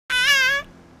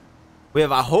We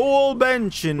have a whole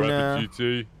bench in Rapid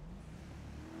GT.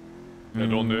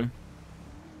 Head on there.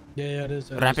 Yeah, it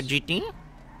is. Rapid GT.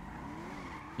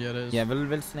 Yeah, it is. Yeah,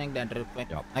 we'll snag that real quick.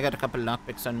 Yep. I got a couple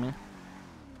lockpicks on me.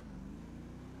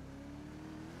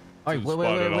 Oh,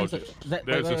 wait.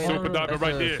 There's a super diamond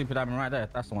right there. Super diamond right there.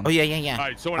 That's the one. Oh yeah. All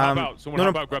right, someone hop out. Someone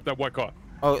hop out. Grab that white car.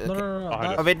 Oh, No,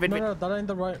 okay. no. Wait. No, that ain't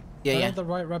the right. Yeah, that ain't the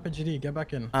right Rapid GT. Get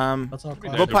back in. That's not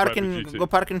Go park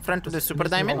in front of the super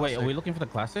diamond. Oh, wait, are we looking for the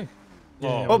classic?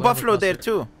 Yeah, Oh, Buffalo there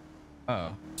too.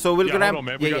 Oh. So we'll grab. Hold on,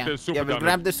 man. We got the super we'll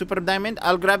grab the super diamond.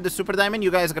 I'll grab the super diamond.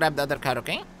 You guys grab the other car,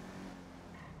 okay?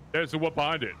 There's the one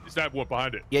behind it. Is that one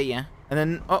behind it? Yeah. And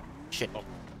then, oh shit. Oh,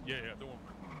 yeah, the one.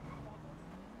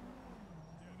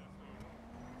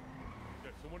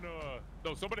 Yeah, someone.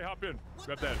 No, somebody hop in.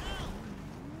 Grab that.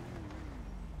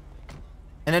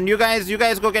 And then you guys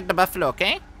go get the Buffalo,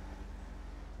 okay?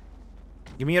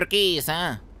 Give me your keys,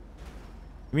 huh?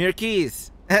 Give me your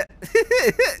keys.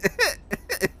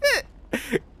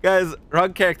 Guys,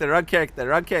 wrong character.